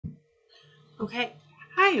Okay,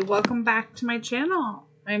 hi, welcome back to my channel.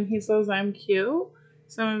 I'm Hesezimcute.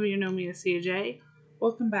 Some of you know me as CJ.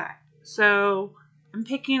 Welcome back. So, I'm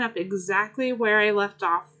picking up exactly where I left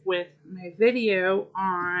off with my video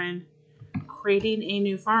on creating a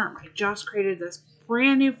new farm. I just created this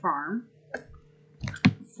brand new farm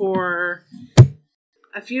for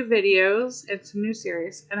a few videos. It's a new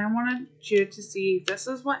series, and I wanted you to see this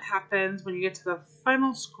is what happens when you get to the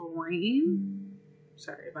final screen.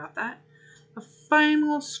 Sorry about that. The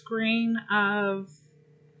final screen of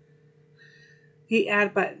the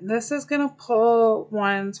add button. This is going to pull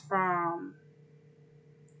ones from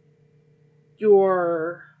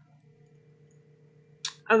your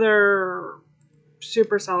other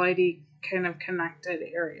Supercell ID kind of connected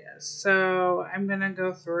areas. So I'm going to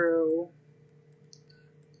go through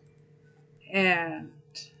and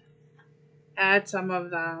add some of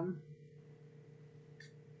them.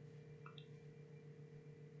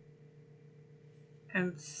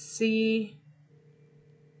 And see,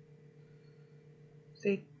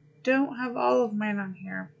 they don't have all of mine on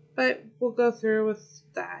here, but we'll go through with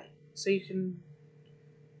that so you can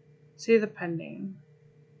see the pending.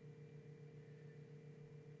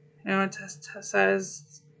 It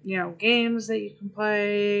says, games that you can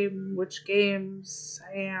play, which games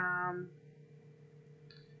I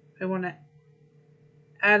want to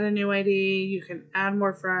add a new ID. You can add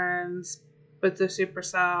more friends with the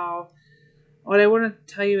Supercell. What I want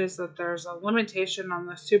to tell you is that there's a limitation on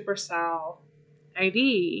the Supercell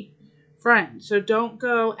ID friend. So don't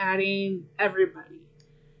go adding everybody.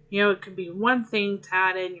 It could be one thing to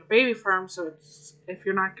add in your baby farm, so it's if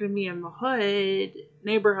you're not going to be in the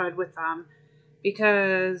neighborhood with them,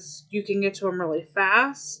 because you can get to them really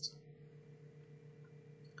fast.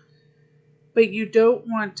 But you don't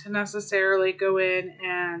want to necessarily go in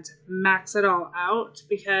and max it all out,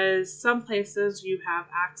 because some places you have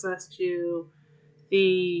access to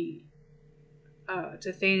the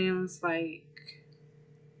to things like,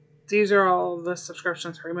 these are all the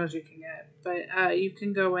subscriptions premiums you can get, but you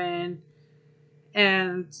can go in,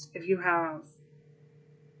 and if you have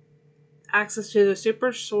access to the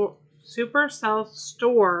Supercell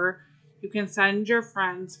store, you can send your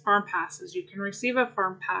friends farm passes. You can receive a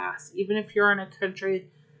farm pass even if you're in a country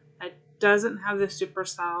that doesn't have the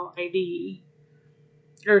Supercell ID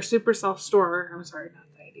or Supercell store. I'm sorry, not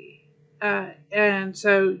the ID. And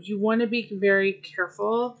so you want to be very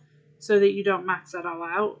careful so that you don't max that all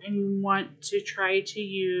out, and you want to try to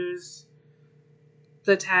use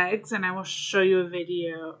the tags, and I will show you a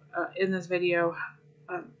video in this video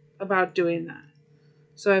about doing that.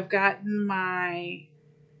 So I've gotten my,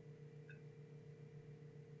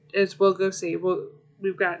 as we'll go see,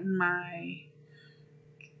 we've gotten my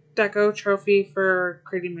deco trophy for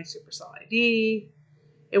creating my Supercell ID.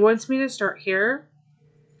 It wants me to start here,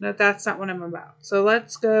 but that's not what I'm about. So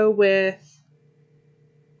let's go with,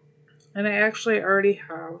 and I actually already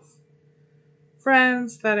have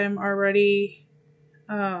friends that I'm already,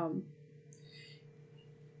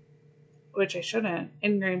 which I shouldn't,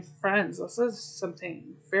 in-game friends. This is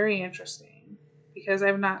something very interesting because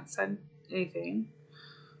I've not said anything.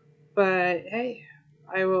 But hey,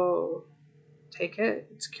 I will take it.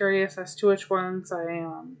 It's curious as to which ones I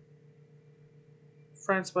am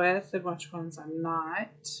friends with and which ones I'm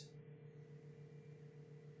not.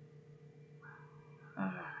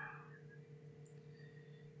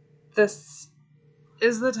 This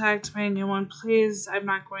is the tag to my new one. Please, I'm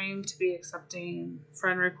not going to be accepting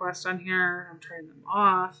friend requests on here. I'm turning them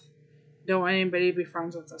off. Don't want anybody to be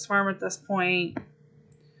friends with this farm at this point.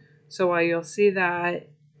 So while you'll see that,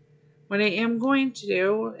 what I am going to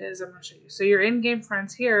do is I'm going to show you. So your in-game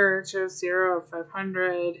friends here shows 0 of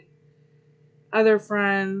 500. Other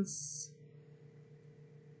friends,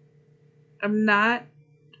 I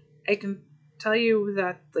can tell you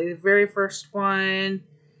that the very first one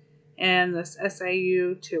and this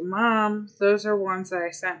SIU to mom, those are ones that I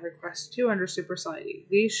sent requests to under Supercell ID.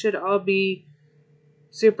 These should all be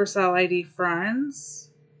Supercell ID friends.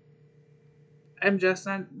 I'm just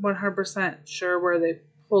not 100% sure where they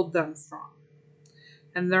pulled them from.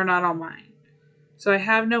 And they're not all mine. So I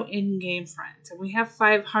have no in-game friends. And we have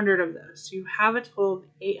 500 of those. So you have a total of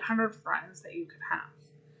 800 friends that you could have.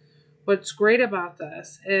 What's great about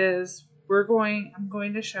this is I'm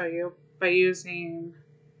going to show you by using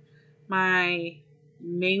my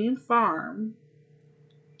main farm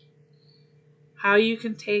how you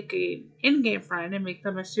can take an in-game friend and make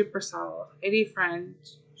them a Supercell ID friend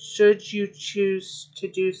should you choose to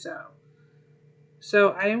do so. So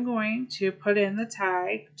I am going to put in the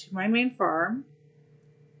tag to my main farm,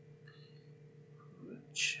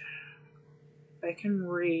 which, if I can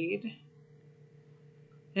read,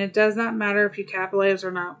 And it does not matter if you capitalize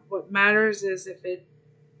or not. What matters is that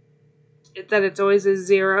it's always a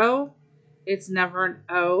 0. It's never an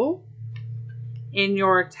O in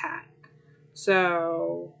your tag.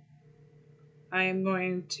 So I am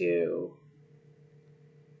going to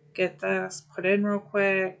get this put in real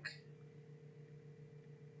quick.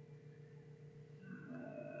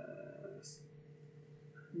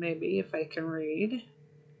 Maybe if I can read.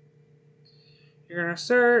 You're going to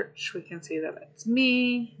search. We can see that it's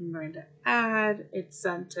me. I'm going to add. It's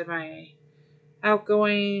sent to my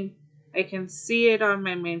outgoing. I can see it on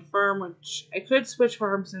my main farm, which I could switch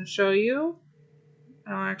farms and show you.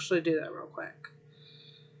 I'll actually do that real quick.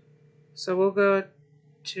 So we'll go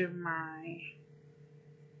to my...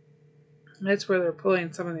 That's where they're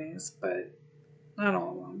pulling some of these, but not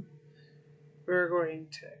all of them. We're going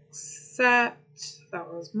to accept.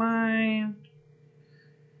 That was mine.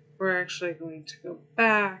 We're actually going to go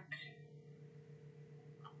back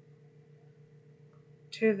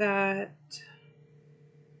to that.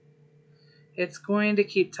 It's going to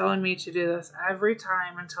keep telling me to do this every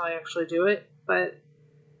time until I actually do it, but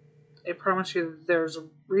I promise you there's a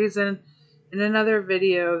reason in another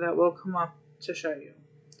video that will come up to show you.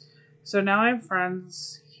 So now I'm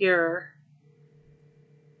friends here.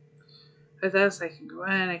 With this, I can go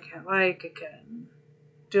in, I can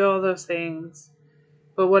do all those things.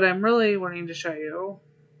 But what I'm really wanting to show you,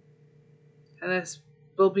 and this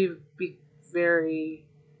will be very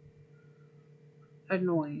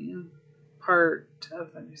annoying part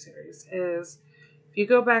of the new series, is if you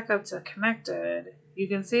go back up to connected, you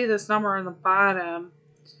can see this number on the bottom,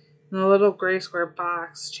 and the little gray square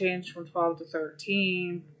box changed from 12 to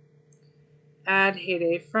 13. Add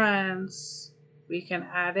Heyday friends. We can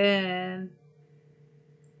add in.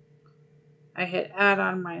 I hit add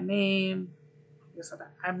on my name. Like I said,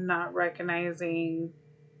 I'm not recognizing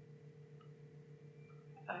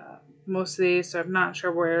most of these, so I'm not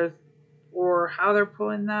sure where or how they're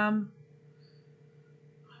pulling them.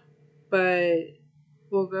 But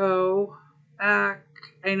we'll go back.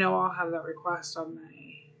 I know I'll have that request on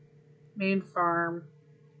my main farm.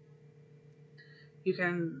 You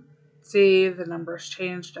can see the numbers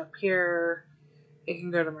changed up here. You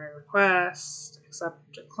can go to my request,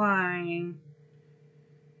 accept, decline.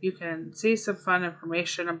 You can see some fun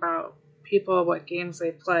information about people, what games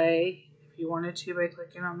they play, if you wanted to, by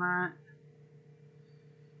clicking on that.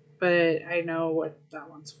 But I know what that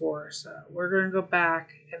one's for, so we're going to go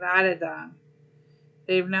back. I've added them.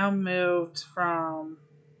 They've now moved from...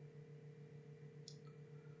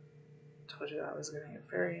 I told you that was going to get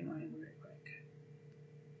very annoying very quick.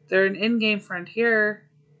 They're an in-game friend here.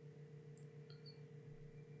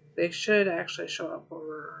 They should actually show up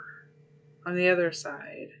over on the other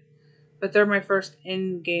side. But they're my first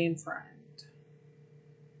in-game friend.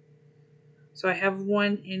 So I have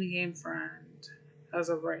one in-game friend as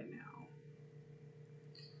of right now.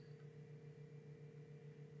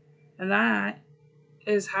 And that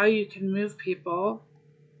is how you can move people.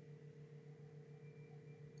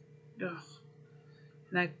 Ugh.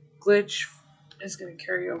 And that glitch is going to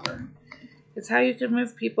carry over. It's how you can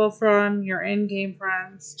move people from your in-game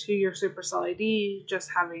friends to your Supercell ID,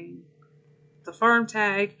 just having the farm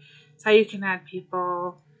tag. It's how you can add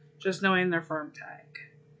people just knowing their farm tag.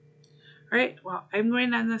 Alright, well, I'm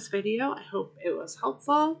going to end this video. I hope it was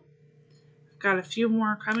helpful. I've got a few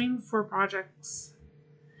more coming for projects.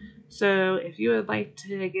 So if you would like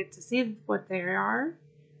to get to see what they are,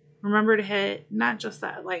 remember to hit not just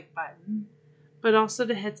that like button, but also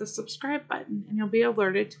to hit the subscribe button, and you'll be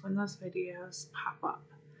alerted to when those videos pop up.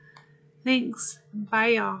 Thanks. Bye,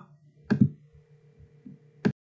 y'all.